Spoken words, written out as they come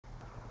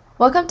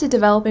Welcome to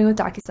Developing with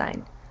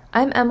DocuSign.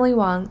 I'm Emily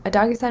Wang, a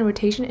DocuSign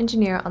rotation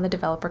engineer on the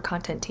developer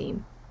content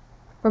team.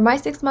 For my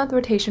 6-month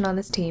rotation on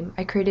this team,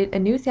 I created a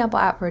new sample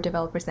app for a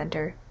developer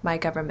center,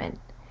 MyGovernment,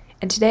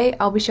 and today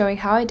I'll be showing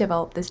how I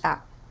developed this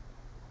app.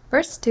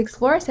 First, to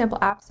explore our sample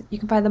apps, you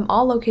can find them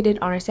all located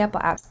on our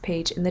sample apps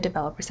page in the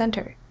developer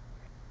center.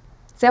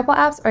 Sample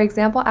apps are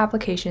example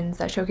applications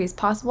that showcase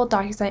possible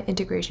DocuSign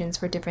integrations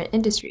for different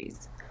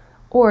industries,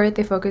 or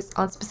they focus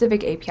on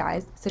specific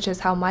APIs, such as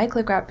how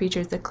MyClickWrap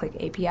features the Click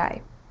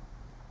API.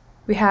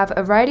 We have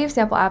a variety of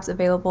sample apps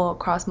available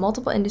across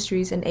multiple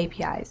industries and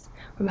APIs,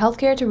 from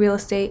healthcare to real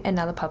estate and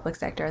now the public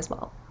sector as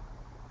well.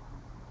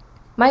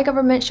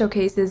 MyGovernment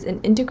showcases an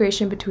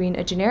integration between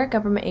a generic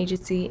government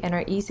agency and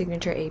our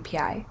eSignature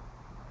API.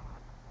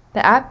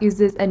 The app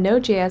uses a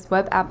Node.js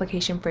web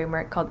application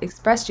framework called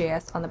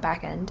Express.js on the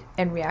backend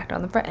and React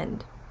on the front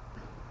end.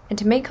 And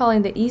to make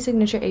calling the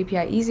eSignature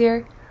API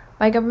easier,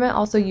 MyGovernment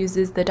also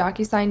uses the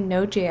DocuSign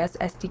Node.js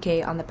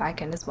SDK on the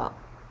backend as well.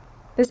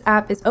 This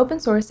app is open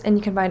source and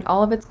you can find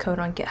all of its code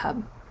on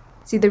GitHub.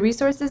 See the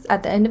resources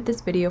at the end of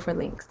this video for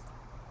links.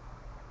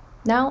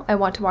 Now I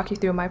want to walk you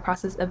through my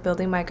process of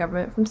building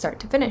MyGovernment from start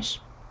to finish.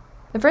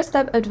 The first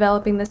step of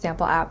developing the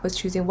sample app was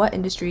choosing what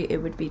industry it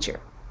would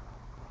feature.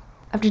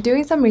 After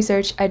doing some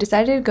research, I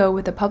decided to go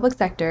with the public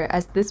sector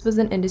as this was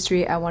an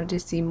industry I wanted to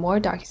see more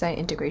DocuSign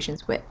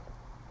integrations with.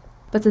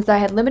 But since I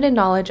had limited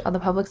knowledge on the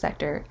public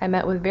sector, I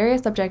met with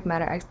various subject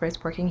matter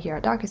experts working here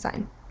at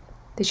DocuSign.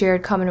 They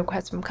shared common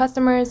requests from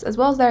customers, as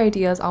well as their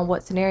ideas on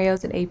what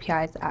scenarios and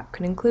APIs the app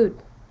could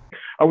include.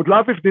 I would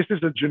love if this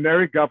is a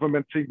generic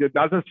government thing that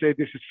doesn't say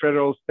this is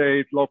federal,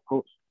 state,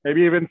 local,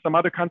 maybe even some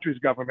other country's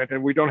government,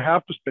 and we don't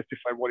have to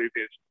specify what it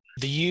is.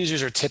 The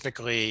users are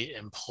typically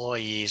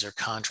employees or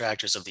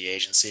contractors of the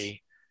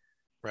agency,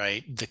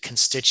 right? The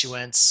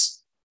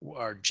constituents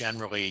are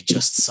generally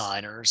just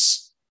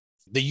signers.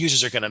 The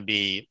users are going to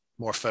be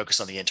more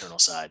focused on the internal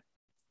side.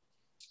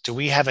 Do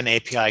we have an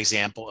API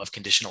example of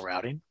conditional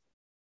routing?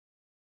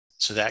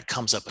 So that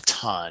comes up a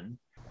ton.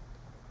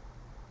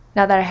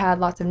 Now that I had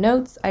lots of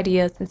notes,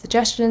 ideas, and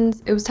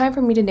suggestions, it was time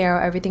for me to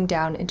narrow everything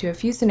down into a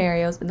few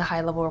scenarios in the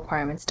high-level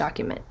requirements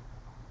document.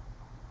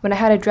 When I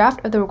had a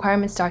draft of the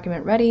requirements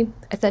document ready,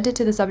 I sent it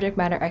to the subject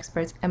matter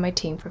experts and my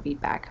team for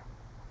feedback.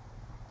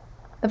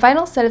 The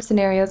final set of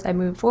scenarios I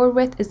moved forward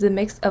with is the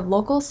mix of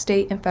local,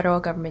 state, and federal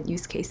government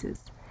use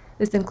cases.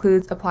 This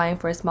includes applying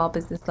for a small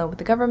business loan with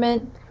the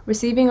government,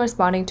 receiving or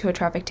responding to a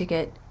traffic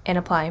ticket, and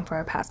applying for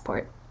a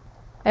passport.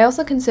 I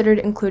also considered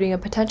including a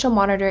potential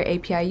monitor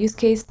API use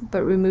case,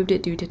 but removed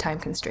it due to time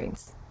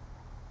constraints.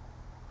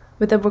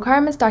 With the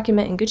requirements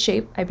document in good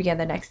shape, I began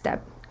the next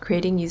step,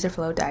 creating user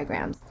flow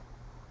diagrams.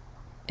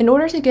 In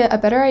order to get a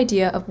better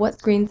idea of what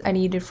screens I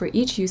needed for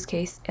each use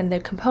case and the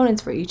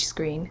components for each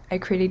screen, I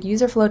created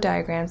user flow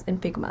diagrams in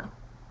Figma.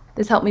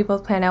 This helped me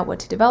both plan out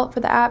what to develop for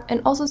the app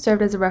and also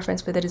served as a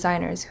reference for the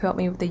designers who helped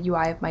me with the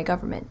UI of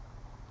MyGovernment.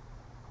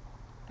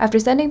 After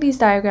sending these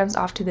diagrams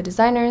off to the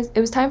designers,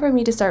 it was time for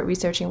me to start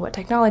researching what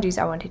technologies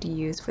I wanted to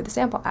use for the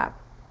sample app.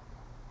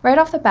 Right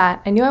off the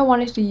bat, I knew I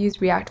wanted to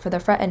use React for the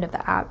front end of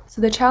the app,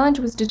 so the challenge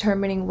was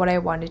determining what I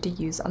wanted to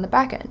use on the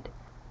back end.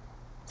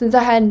 Since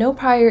I had no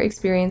prior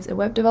experience in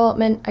web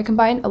development, I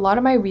combined a lot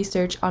of my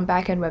research on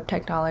back-end web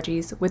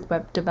technologies with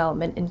web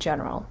development in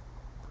general.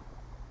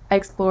 I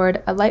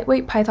explored a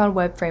lightweight Python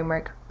web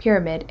framework,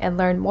 Pyramid, and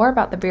learned more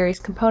about the various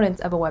components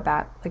of a web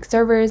app, like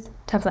servers,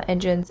 template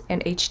engines,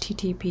 and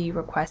HTTP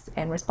requests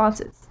and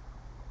responses.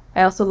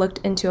 I also looked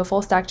into a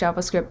full-stack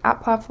JavaScript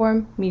app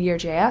platform,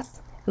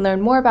 Meteor.js, and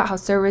learned more about how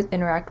servers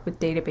interact with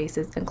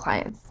databases and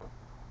clients.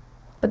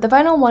 But the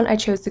final one I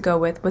chose to go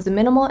with was a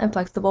minimal and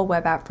flexible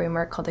web app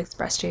framework called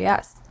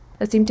Express.js.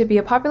 That seemed to be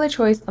a popular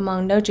choice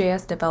among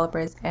Node.js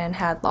developers and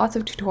had lots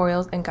of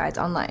tutorials and guides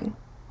online.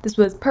 This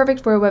was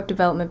perfect for a web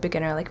development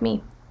beginner like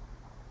me.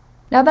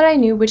 Now that I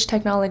knew which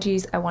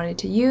technologies I wanted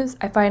to use,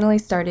 I finally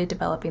started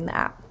developing the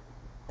app.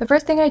 The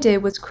first thing I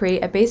did was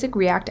create a basic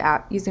React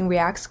app using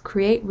React's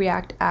create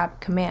React app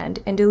command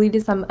and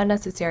deleted some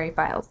unnecessary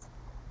files.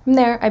 From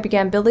there, I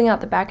began building out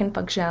the backend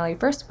functionality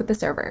first with the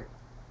server.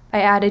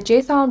 I added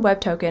JSON Web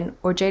Token,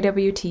 or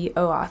JWT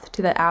OAuth,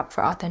 to the app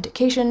for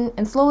authentication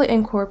and slowly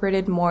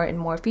incorporated more and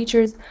more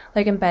features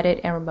like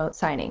embedded and remote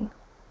signing.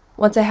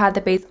 Once I had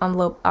the base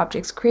envelope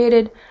objects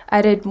created, I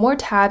added more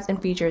tabs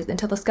and features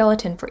until the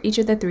skeleton for each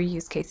of the 3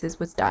 use cases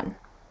was done.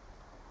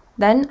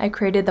 Then I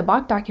created the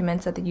mock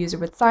documents that the user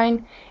would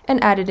sign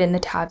and added in the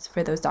tabs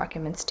for those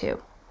documents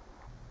too.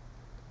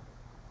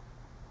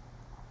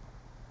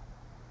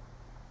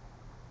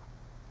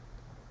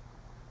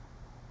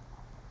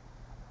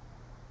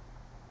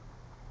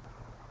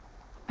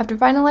 After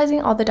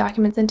finalizing all the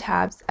documents and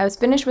tabs, I was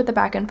finished with the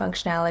backend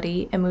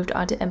functionality and moved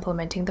on to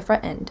implementing the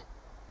front end.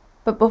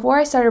 But before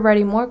I started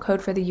writing more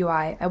code for the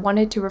UI, I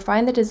wanted to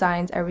refine the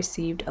designs I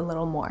received a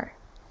little more.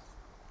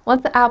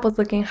 Once the app was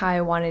looking how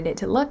I wanted it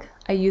to look,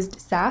 I used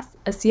Sass,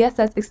 a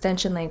CSS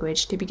extension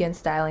language, to begin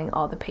styling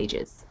all the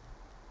pages.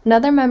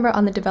 Another member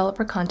on the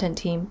developer content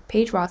team,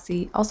 Paige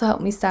Rossi, also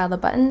helped me style the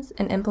buttons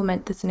and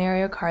implement the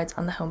scenario cards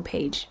on the home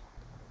page.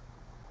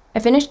 I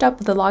finished up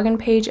with the login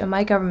page of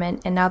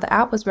MyGovernment, and now the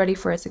app was ready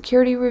for a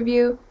security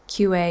review,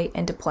 QA,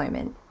 and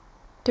deployment.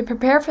 To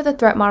prepare for the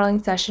threat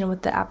modeling session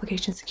with the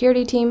application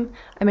security team,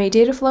 I made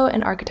data flow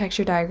and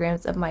architecture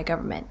diagrams of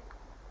MyGovernment.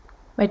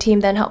 My team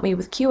then helped me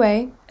with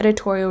QA,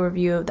 editorial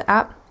review of the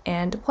app,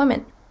 and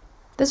deployment.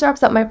 This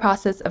wraps up my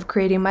process of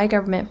creating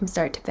MyGovernment from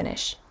start to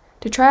finish.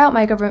 To try out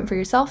MyGovernment for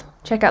yourself,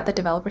 check out the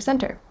Developer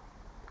Center.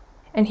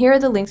 And here are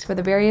the links for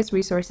the various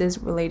resources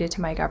related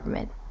to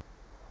MyGovernment.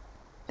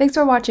 Thanks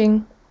for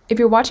watching. If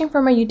you're watching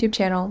from my YouTube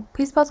channel,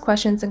 please post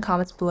questions and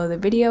comments below the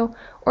video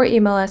or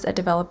email us at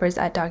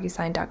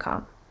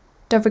developers@docusign.com.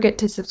 Don't forget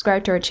to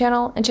subscribe to our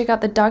channel and check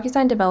out the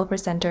DocuSign Developer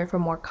Center for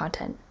more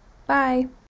content. Bye!